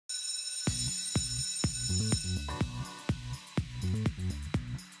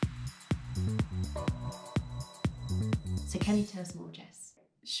So can you tell us more, Jess?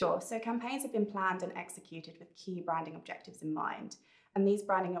 Sure. So campaigns have been planned and executed with key branding objectives in mind. And these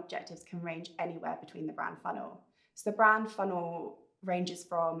branding objectives can range anywhere between the brand funnel. So the brand funnel ranges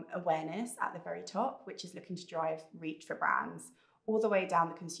from awareness at the very top, which is looking to drive reach for brands, all the way down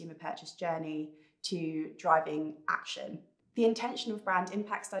the consumer purchase journey to driving action. The intention of brand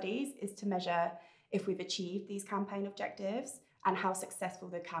impact studies is to measure if we've achieved these campaign objectives and how successful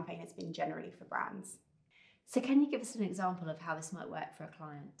the campaign has been generally for brands. So can you give us an example of how this might work for a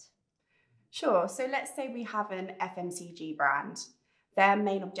client? Sure. So let's say we have an FMCG brand. Their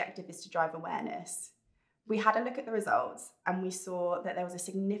main objective is to drive awareness. We had a look at the results and we saw that there was a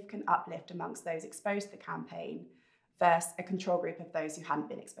significant uplift amongst those exposed to the campaign versus a control group of those who hadn't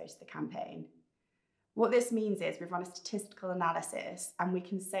been exposed to the campaign. What this means is we've run a statistical analysis and we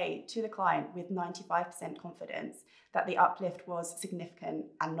can say to the client with 95% confidence that the uplift was significant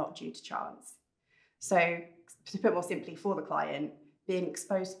and not due to chance. So to put more simply, for the client, being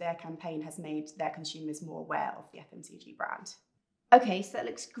exposed to their campaign has made their consumers more aware of the FMCG brand. Okay, so that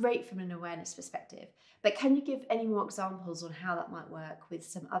looks great from an awareness perspective, but can you give any more examples on how that might work with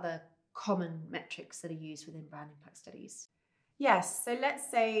some other common metrics that are used within brand impact studies? Yes, so let's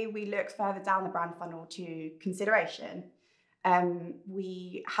say we look further down the brand funnel to consideration.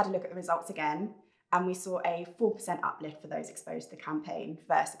 We had a look at the results again, and we saw a 4% uplift for those exposed to the campaign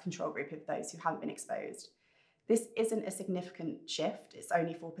versus a control group of those who haven't been exposed. This isn't a significant shift, it's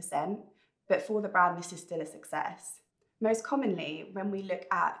only 4%, but for the brand, this is still a success. Most commonly, when we look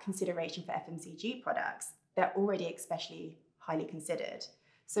at consideration for FMCG products, they're already especially highly considered.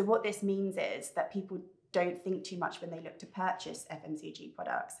 So what this means is that people don't think too much when they look to purchase FMCG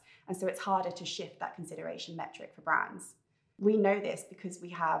products, and so it's harder to shift that consideration metric for brands. We know this because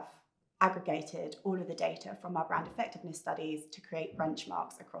we have aggregated all of the data from our brand effectiveness studies to create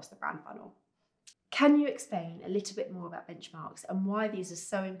benchmarks across the brand funnel. Can you explain a little bit more about benchmarks and why these are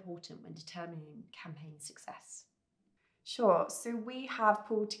so important when determining campaign success? Sure. So we have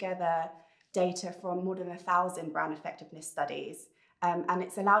pulled together data from more than 1,000 brand effectiveness studies, and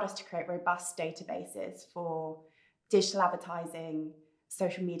it's allowed us to create robust databases for digital advertising,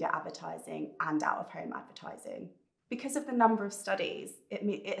 social media advertising, and out-of-home advertising. Because of the number of studies,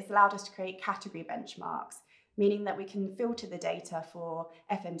 it has allowed us to create category benchmarks, meaning that we can filter the data for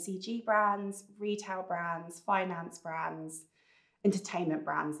FMCG brands, retail brands, finance brands, entertainment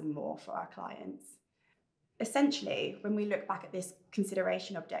brands, and more for our clients. Essentially, when we look back at this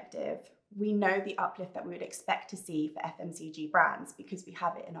consideration objective, we know the uplift that we would expect to see for FMCG brands because we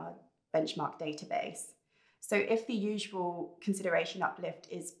have it in our benchmark database. So if the usual consideration uplift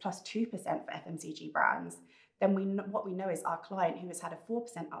is plus 2% for FMCG brands, then what we know is our client who has had a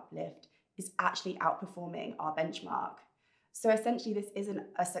 4% uplift is actually outperforming our benchmark. So essentially, this isn't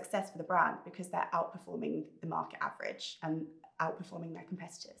a success for the brand because they're outperforming the market average and outperforming their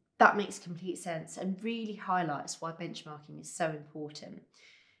competitors. That makes complete sense and really highlights why benchmarking is so important.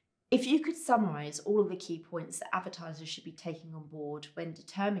 If you could summarise all of the key points that advertisers should be taking on board when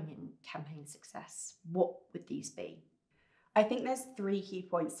determining campaign success, what would these be? I think there's 3 key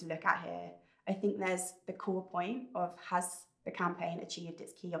points to look at here. I think there's the core point of has the campaign achieved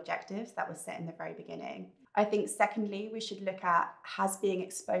its key objectives that was set in the very beginning. I think secondly, we should look at has being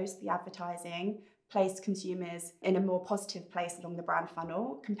exposed to the advertising placed consumers in a more positive place along the brand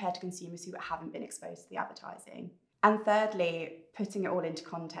funnel compared to consumers who haven't been exposed to the advertising. And thirdly, putting it all into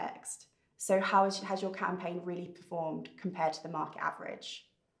context. So how has your campaign really performed compared to the market average?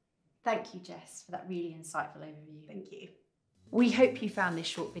 Thank you, Jess, for that really insightful overview. Thank you. We hope you found this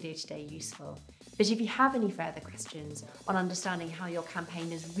short video today useful, but if you have any further questions on understanding how your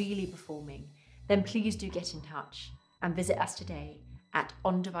campaign is really performing, then please do get in touch and visit us today at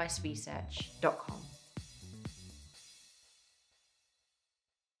ondeviceresearch.com.